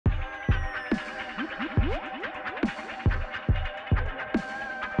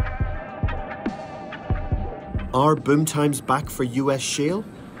Are boom times back for US shale?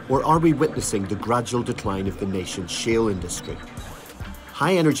 Or are we witnessing the gradual decline of the nation's shale industry?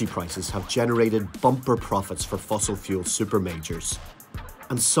 High energy prices have generated bumper profits for fossil fuel supermajors,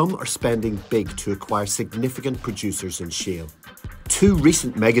 and some are spending big to acquire significant producers in shale. Two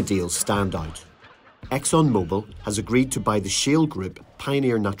recent mega deals stand out. ExxonMobil has agreed to buy the shale group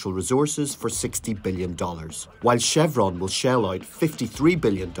Pioneer Natural Resources for $60 billion, while Chevron will shell out $53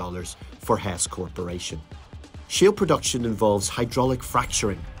 billion for Hess Corporation. Shale production involves hydraulic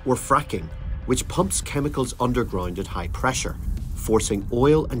fracturing, or fracking, which pumps chemicals underground at high pressure, forcing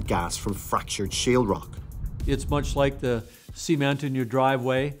oil and gas from fractured shale rock. It's much like the cement in your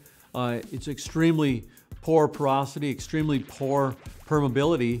driveway. It's extremely poor porosity, extremely poor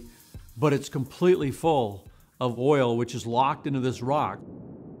permeability, but it's completely full of oil, which is locked into this rock.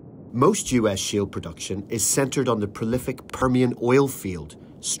 Most US shale production is centered on the prolific Permian oil field,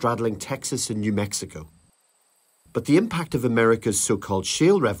 straddling Texas and New Mexico. But the impact of America's so-called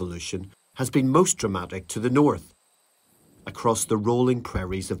shale revolution has been most dramatic to the north, across the rolling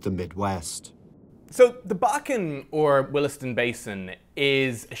prairies of the Midwest. So the Bakken, or Williston Basin,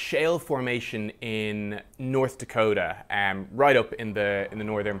 is a shale formation in North Dakota, right up in the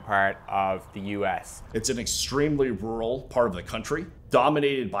northern part of the US. It's an extremely rural part of the country,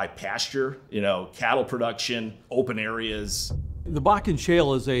 dominated by pasture, cattle production, open areas. The Bakken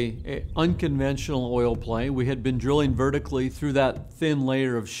Shale is an unconventional oil play. We had been drilling vertically through that thin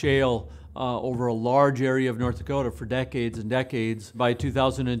layer of shale over a large area of North Dakota for decades and decades. By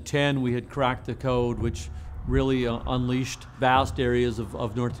 2010, we had cracked the code, which really unleashed vast areas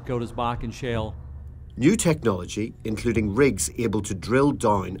of North Dakota's Bakken Shale. New technology, including rigs able to drill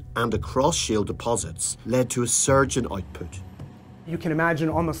down and across shale deposits, led to a surge in output. You can imagine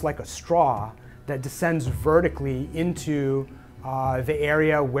almost like a straw that descends vertically into the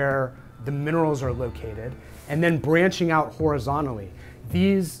area where the minerals are located, and then branching out horizontally.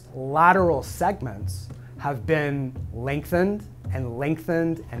 These lateral segments have been lengthened and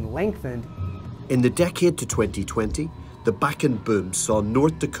lengthened and lengthened. In the decade to 2020, the Bakken boom saw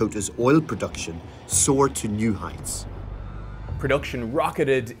North Dakota's oil production soar to new heights. Production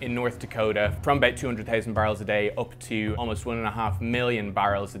rocketed in North Dakota from about 200,000 barrels a day up to almost 1.5 million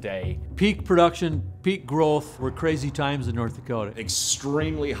barrels a day. Peak production, peak growth were crazy times in North Dakota.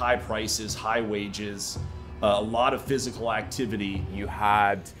 Extremely high prices, high wages, a lot of physical activity. You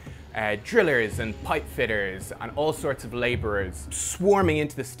had drillers and pipe fitters and all sorts of laborers swarming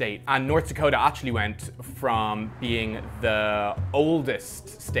into the state. And North Dakota actually went from being the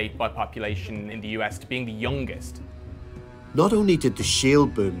oldest state by population in the US to being the youngest. Not only did the shale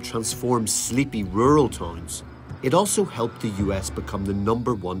boom transform sleepy rural towns, it also helped the US become the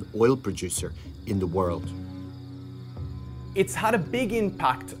 #1 oil producer in the world. It's had a big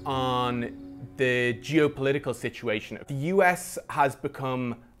impact on the geopolitical situation. The US has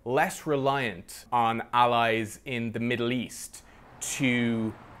become less reliant on allies in the Middle East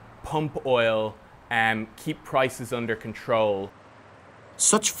to pump oil and keep prices under control.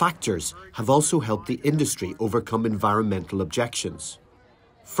 Such factors have also helped the industry overcome environmental objections.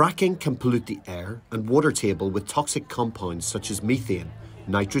 Fracking can pollute the air and water table with toxic compounds such as methane,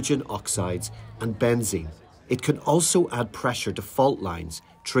 nitrogen oxides, and benzene. It can also add pressure to fault lines,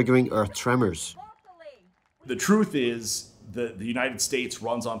 triggering earth tremors. The truth is that the United States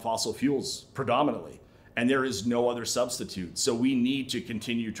runs on fossil fuels predominantly, and there is no other substitute. So we need to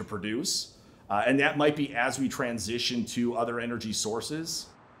continue to produce. And that might be as we transition to other energy sources.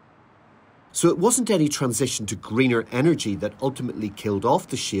 So it wasn't any transition to greener energy that ultimately killed off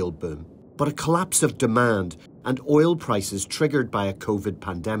the shale boom, but a collapse of demand and oil prices triggered by a COVID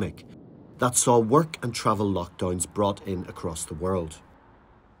pandemic that saw work and travel lockdowns brought in across the world.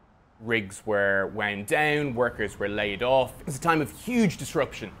 Rigs were wound down, workers were laid off. It was a time of huge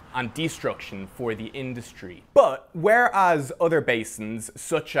disruption and destruction for the industry. But whereas other basins,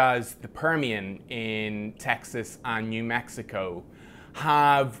 such as the Permian in Texas and New Mexico,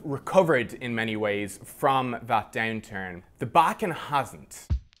 have recovered in many ways from that downturn, the Bakken hasn't.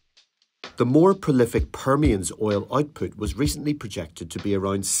 The more prolific Permian's oil output was recently projected to be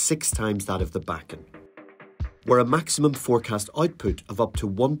around 6 times that of the Bakken, where a maximum forecast output of up to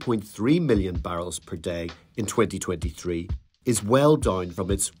 1.3 million barrels per day in 2023 is well down from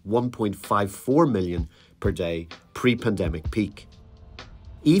its 1.54 million per day pre-pandemic peak.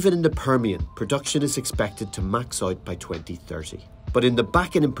 Even in the Permian, production is expected to max out by 2030. But in the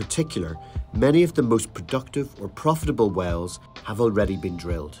Bakken in particular, many of the most productive or profitable wells have already been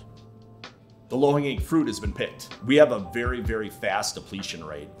drilled. The low-hanging fruit has been picked. We have a very, very fast depletion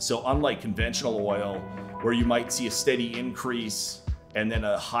rate. So unlike conventional oil, where you might see a steady increase and then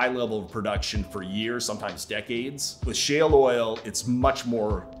a high level of production for years, sometimes decades. With shale oil, it's much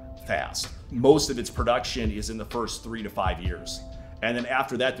more fast. Most of its production is in the first 3 to 5 years. And then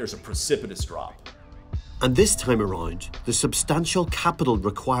after that, there's a precipitous drop. And this time around, the substantial capital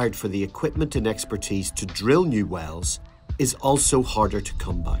required for the equipment and expertise to drill new wells is also harder to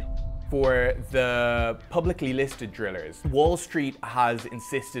come by. For the publicly listed drillers, Wall Street has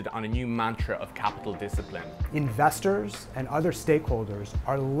insisted on a new mantra of capital discipline. Investors and other stakeholders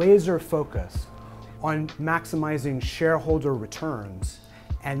are laser focused on maximizing shareholder returns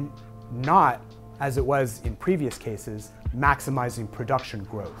and not, as it was in previous cases, maximizing production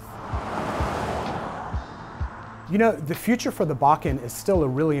growth. You know, the future for the Bakken is still a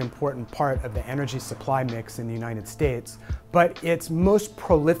really important part of the energy supply mix in the United States, but its most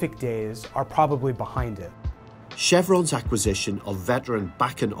prolific days are probably behind it. Chevron's acquisition of veteran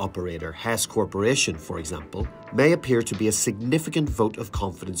Bakken operator Hess Corporation, for example, may appear to be a significant vote of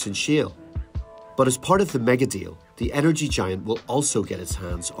confidence in shale. But as part of the mega deal, the energy giant will also get its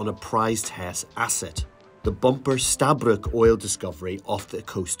hands on a prized Hess asset, the bumper Stabroek oil discovery off the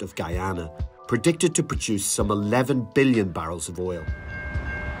coast of Guyana, predicted to produce some 11 billion barrels of oil.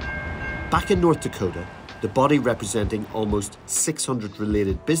 Back in North Dakota, the body representing almost 600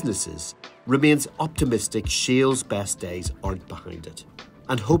 related businesses remains optimistic shale's best days aren't behind it,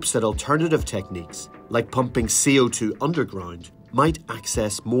 and hopes that alternative techniques, like pumping CO2 underground, might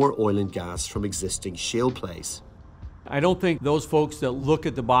access more oil and gas from existing shale plays. I don't think those folks that look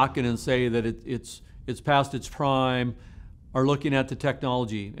at the Bakken and say that it's past its prime are looking at the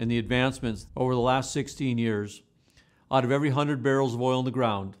technology and the advancements over the last 16 years. Out of every 100 barrels of oil in the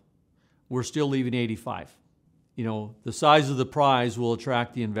ground, we're still leaving 85. You know, the size of the prize will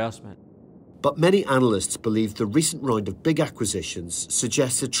attract the investment. But many analysts believe the recent round of big acquisitions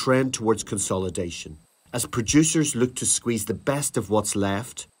suggests a trend towards consolidation, as producers look to squeeze the best of what's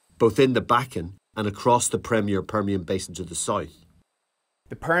left, both in the Bakken and across the premier Permian Basin to the south.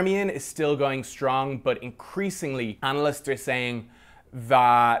 The Permian is still going strong, but increasingly analysts are saying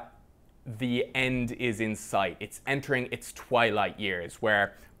that the end is in sight. It's entering its twilight years,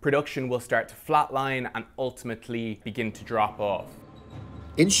 where production will start to flatline and ultimately begin to drop off.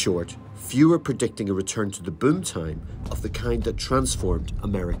 In short, few are predicting a return to the boom time of the kind that transformed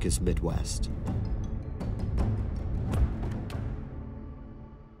America's Midwest.